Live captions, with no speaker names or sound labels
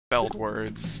spelled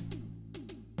words.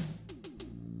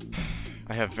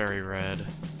 I have very red.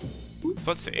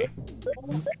 So let's see.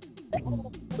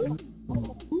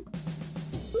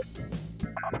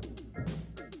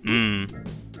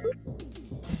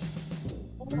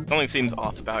 Something seems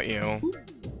off about you.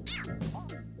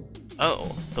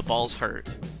 Oh, the ball's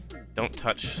hurt. Don't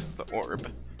touch the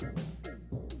orb.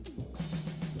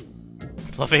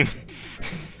 I'm loving...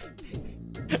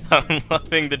 I'm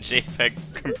loving the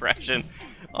JPEG compression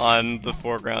on the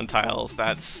foreground tiles.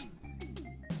 That's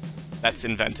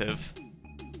inventive.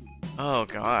 Oh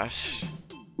gosh.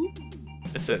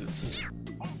 This is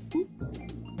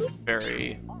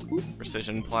very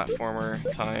precision platformer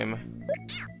time.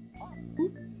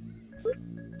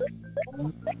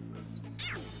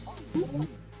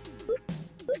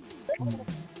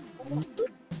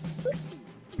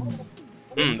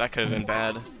 That could have been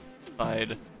bad if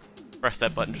I'd pressed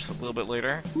that button just a little bit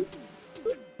later.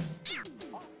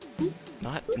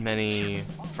 Not many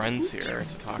friends here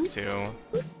to talk to.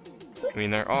 I mean,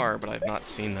 there are, but I've not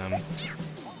seen them.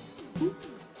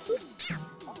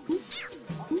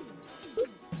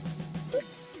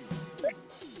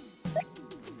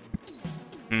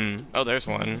 Oh, there's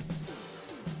one.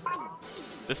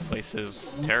 This place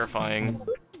is terrifying.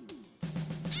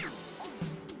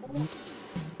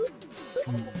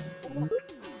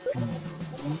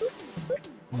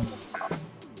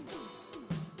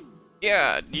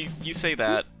 Yeah, you say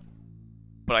that,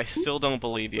 but I still don't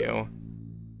believe you.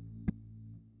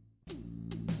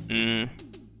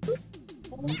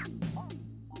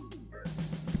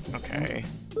 Okay.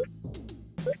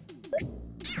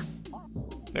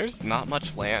 There's not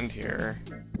much land here.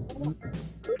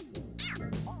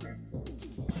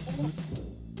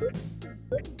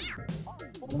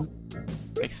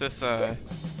 Makes this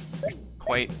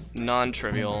quite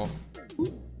non-trivial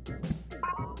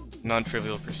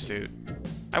pursuit.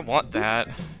 I want that,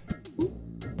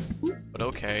 but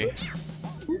okay.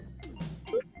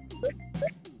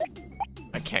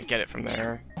 I can't get it from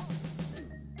there.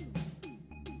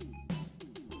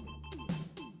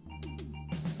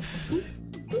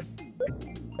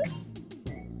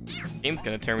 Game's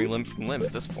gonna tear me limb from limb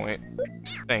at this point.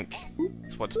 I think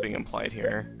that's what's being implied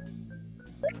here.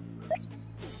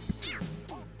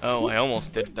 Oh, I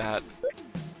almost did that.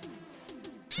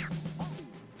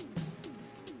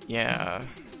 Yeah.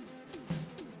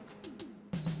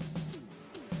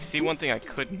 See, one thing I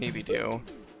could maybe do.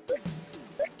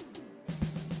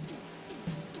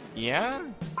 Yeah?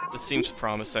 This seems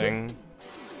promising.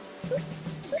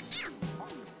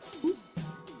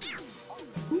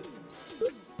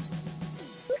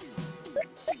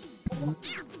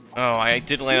 Oh, I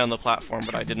did land on the platform,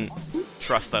 but I didn't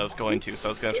trust that I was going to, so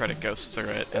I was going to try to ghost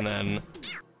through it, and then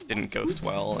didn't ghost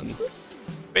well, and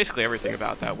basically everything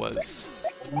about that was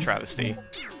travesty.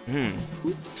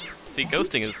 See,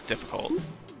 ghosting is difficult.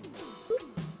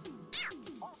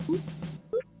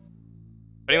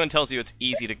 If anyone tells you it's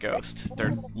easy to ghost,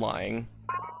 they're lying.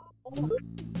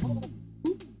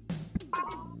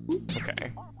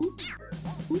 Okay.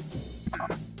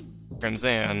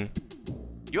 Crimson.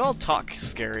 You all talk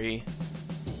scary.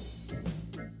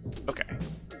 Okay.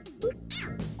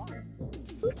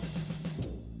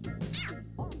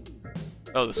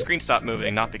 Oh, the screen stopped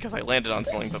moving, not because I landed on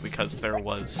something, but because there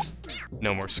was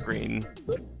no more screen.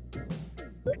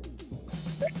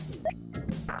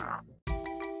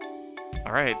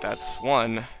 Alright, that's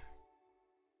one.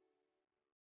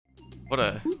 What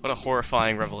a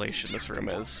horrifying revelation this room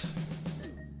is.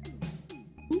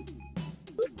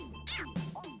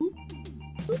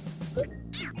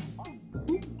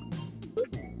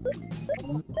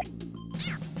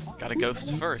 Gotta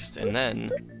ghost first, and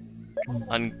then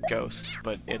unghost,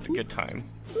 but at a good time.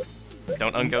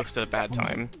 Don't unghost at a bad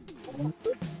time.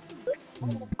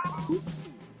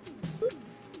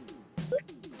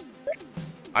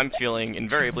 I'm feeling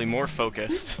invariably more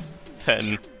focused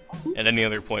than at any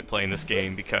other point playing this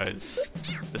game because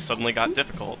this suddenly got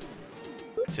difficult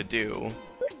to do.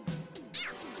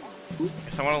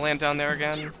 Guess I want to land down there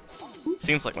again?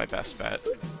 Seems like my best bet.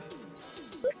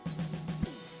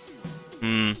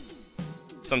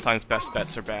 Sometimes best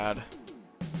bets are bad.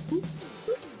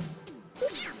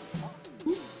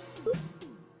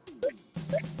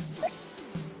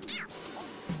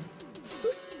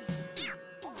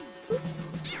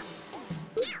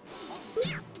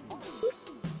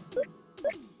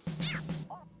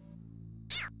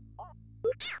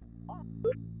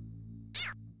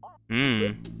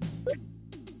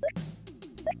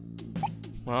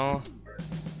 Well,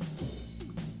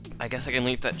 I guess I can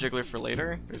leave that jiggler for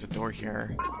later. There's a door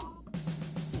here.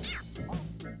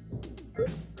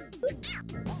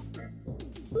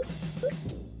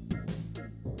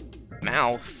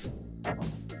 mouth.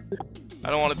 I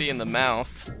don't want to be in the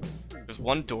mouth. There's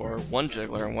one door, one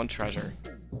jiggler, and one treasure.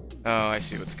 Oh, I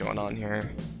see what's going on here.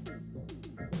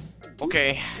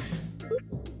 Okay.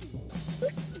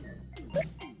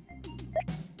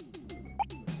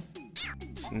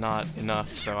 It's not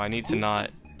enough, so I need to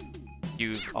not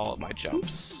use all of my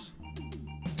jumps.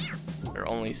 There are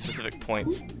only specific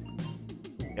points.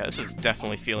 Yeah, this is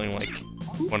definitely feeling like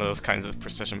one of those kinds of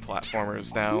precision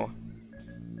platformers now.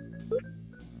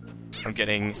 I'm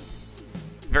getting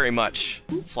very much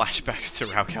flashbacks to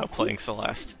Raukau playing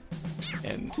Celeste,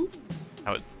 and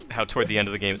how toward the end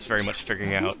of the game it's very much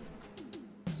figuring out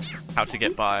how to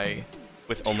get by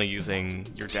with only using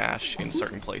your dash in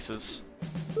certain places,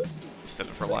 instead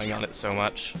of relying on it so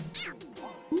much.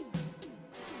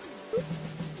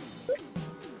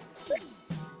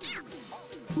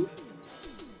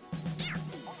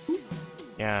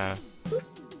 Yeah.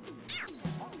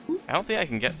 I don't think I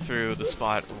can get through the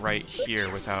spot right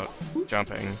here without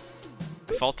jumping.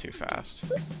 I fall too fast,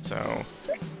 so...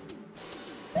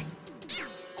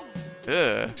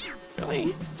 Ugh,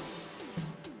 really?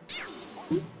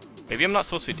 Maybe I'm not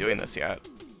supposed to be doing this yet.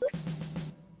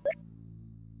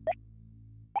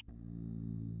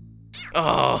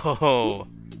 Oh!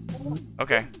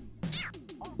 Okay.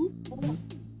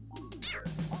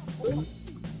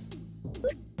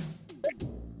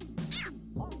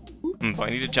 But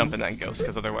I need to jump in that ghost,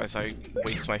 because otherwise I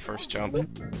waste my first jump.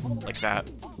 Like that.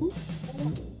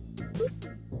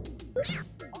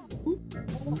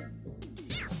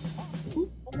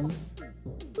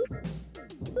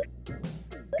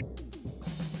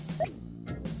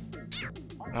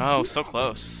 Oh, so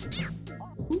close.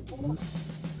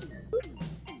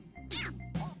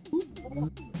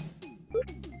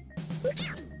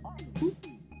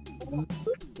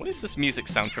 What does this music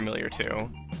sound familiar to?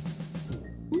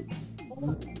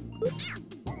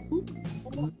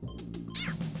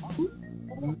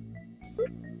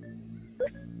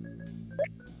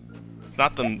 It's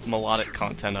not the melodic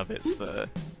content of it, it's the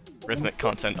rhythmic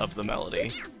content of the melody.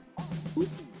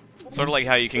 Sort of like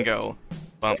how you can go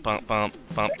bump bump bump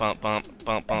bump bump bump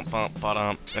bump bump bump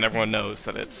bump, and everyone knows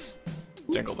that it's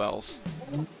Jingle Bells.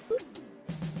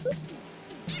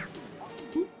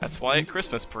 That's why at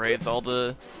Christmas parades all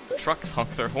the trucks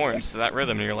honk their horns to that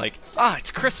rhythm, and you're like, ah,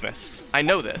 it's Christmas! I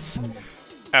know this!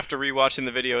 After rewatching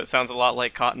the video, it sounds a lot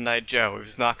like Cotton Eye Joe. If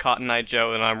it's not Cotton Eye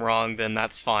Joe and I'm wrong, then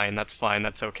that's fine,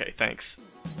 that's okay, thanks.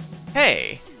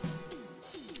 Hey!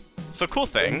 So cool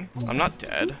thing, I'm not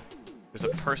dead. There's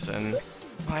a person.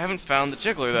 Oh, I haven't found the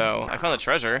jiggler, though. I found the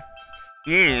treasure.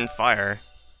 Fire.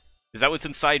 Is that what's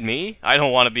inside me? I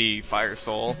don't want to be Fire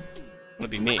Soul. I want to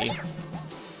be me.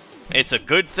 It's a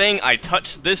good thing I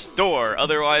touched this door,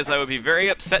 otherwise I would be very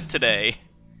upset today.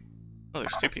 Oh,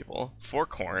 there's two people. 4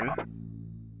 corn.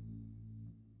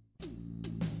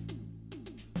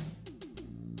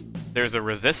 There's a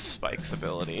resist spikes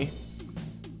ability.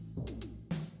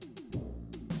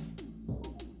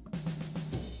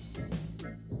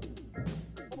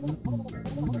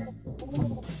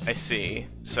 I see.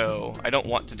 So, I don't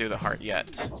want to do the heart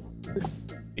yet,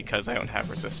 because I don't have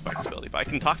resist spikes ability, but I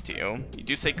can talk to you. You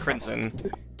do say Crimson,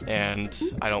 and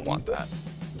I don't want that.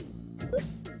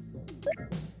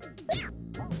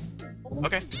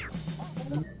 Okay.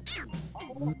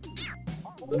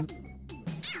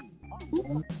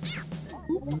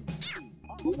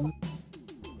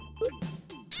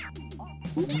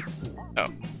 Oh,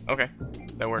 okay.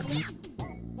 That works.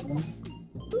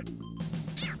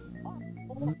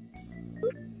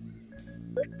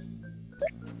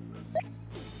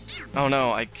 Oh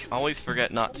no, I always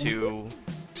forget not to...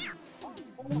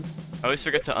 I always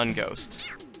forget to unghost.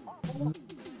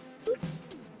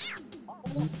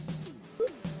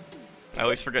 I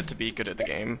always forget to be good at the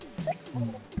game.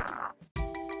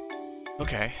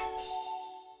 Okay.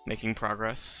 Making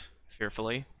progress,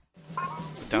 fearfully.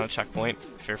 Put down a checkpoint,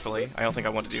 fearfully. I don't think I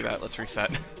want to do that, let's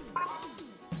reset.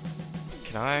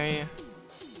 Can I...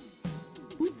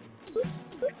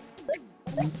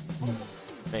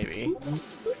 Maybe.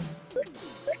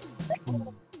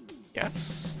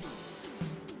 Yes.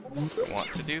 I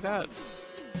want to do that.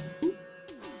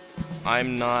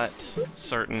 I'm not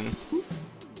certain.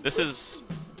 This is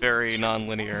very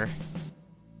non-linear.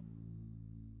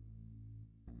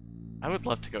 I would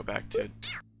love to go back to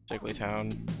Jiggly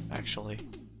Town, actually.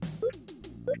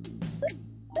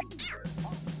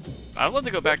 I would love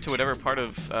to go back to whatever part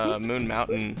of Moon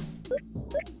Mountain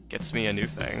gets me a new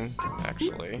thing,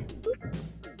 actually.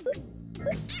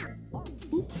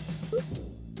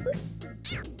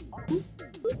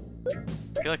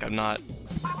 I feel like I'm not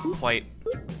quite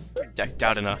decked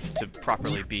out enough to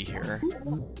properly be here.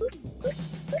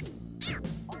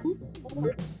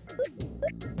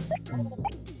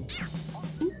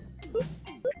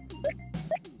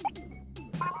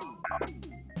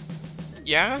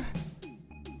 Yeah?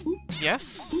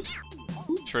 Yes?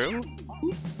 True?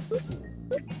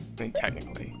 I mean,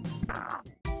 technically.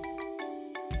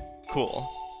 Cool.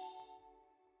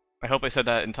 I hope I said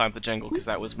that in time for the jingle, because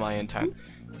that was my intent.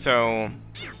 So...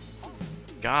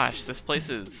 Gosh, this place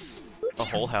is a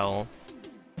whole hell.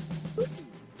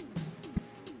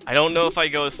 I don't know if I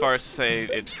go as far as to say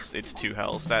it's two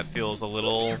hells. That feels a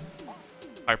little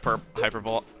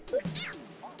hyperbolic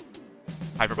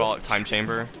time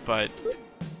chamber, but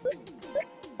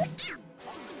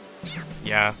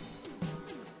yeah.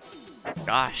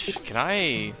 Gosh, can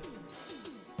I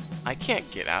can't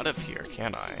get out of here,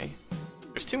 can I?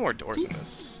 There's 2 more doors in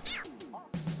this.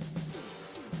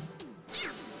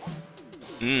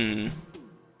 Am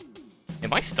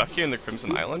I stuck here in the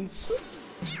Crimson Islands?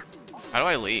 How do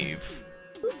I leave?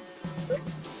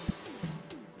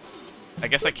 I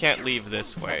guess I can't leave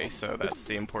this way, so that's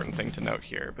the important thing to note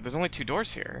here. But there's only 2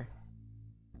 doors here.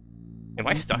 Am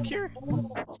I stuck here?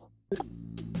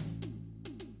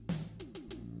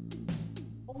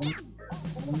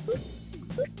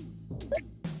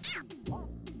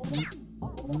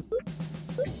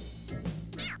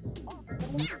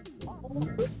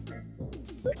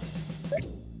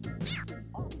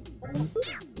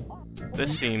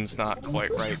 This seems not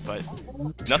quite right, but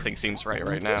nothing seems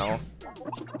right now.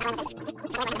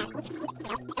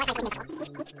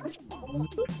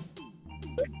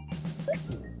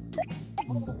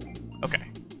 Okay.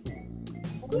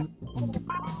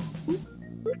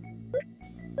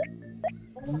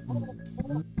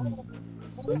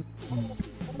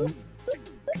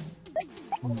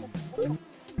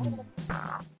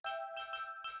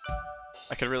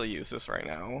 I could really use this right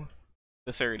now.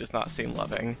 This area does not seem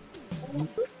loving.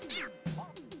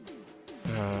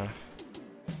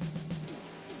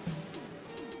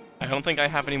 I don't think I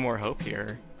have any more hope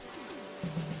here.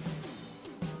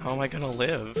 How am I gonna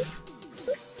live?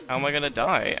 How am I gonna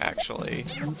die, actually?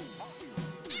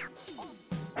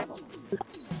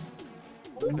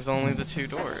 There's only the 2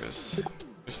 doors.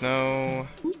 There's no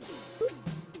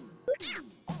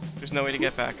way to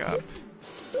get back up.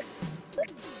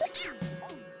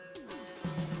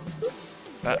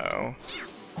 Uh-oh.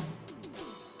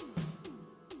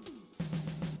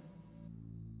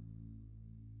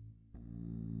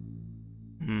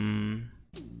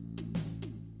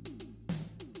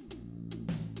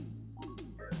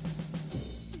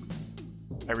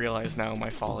 I realize now my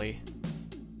folly.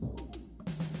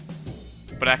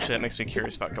 But actually that makes me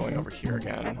curious about going over here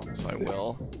again, so I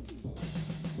will.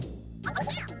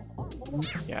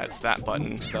 Yeah, it's that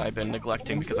button that I've been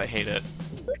neglecting because I hate it.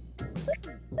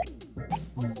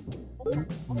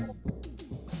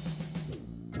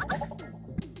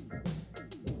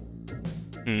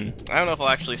 I don't know if I'll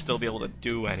actually still be able to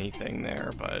do anything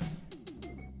there, but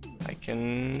I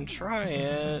can try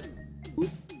it.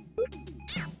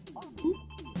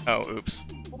 Oh, oops.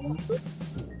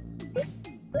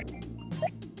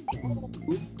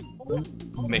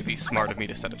 Maybe smart of me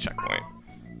to set a checkpoint.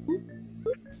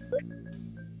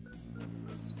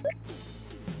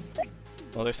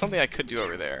 Well, there's something I could do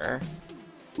over there.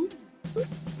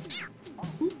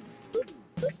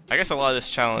 I guess a lot of this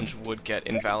challenge would get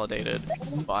invalidated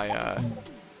by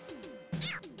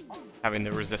having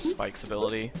the resist spikes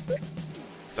ability.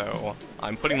 So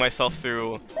I'm putting myself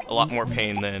through a lot more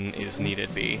pain than is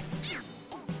needed be.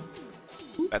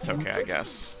 That's okay, I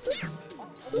guess.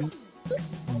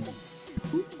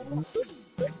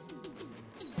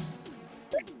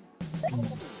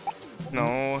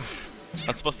 No,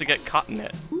 I'm supposed to get caught in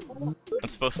it. I'm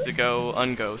supposed to go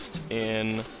unghost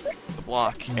in the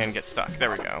block and get stuck. There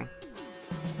we go.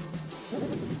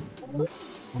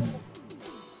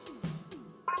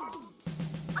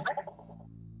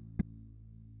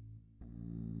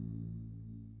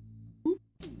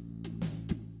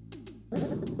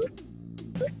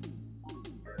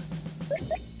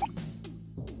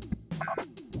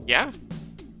 Yeah?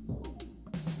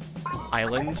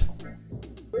 Island?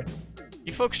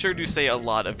 You folks sure do say a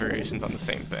lot of variations on the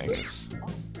same things.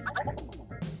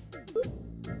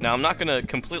 Now, I'm not gonna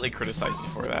completely criticize you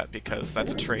for that, because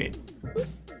that's a trait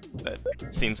that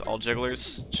seems all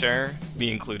jigglers share,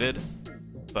 me included,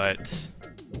 but...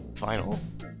 Final?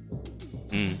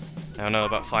 I don't know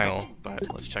about final, but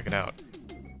let's check it out.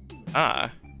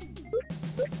 Ah.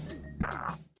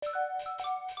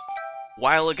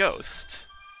 While a ghost.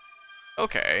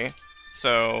 Okay,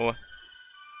 so...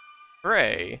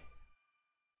 Hooray.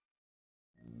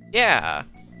 Yeah!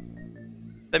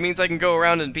 That means I can go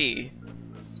around and B.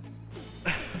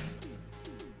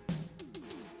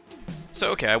 So,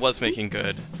 okay, I was making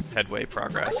good headway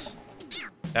progress.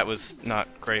 That was not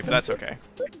great, but that's okay.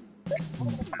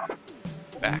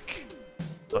 Back.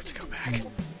 Love to go back.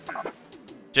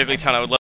 Jigglytown, I would love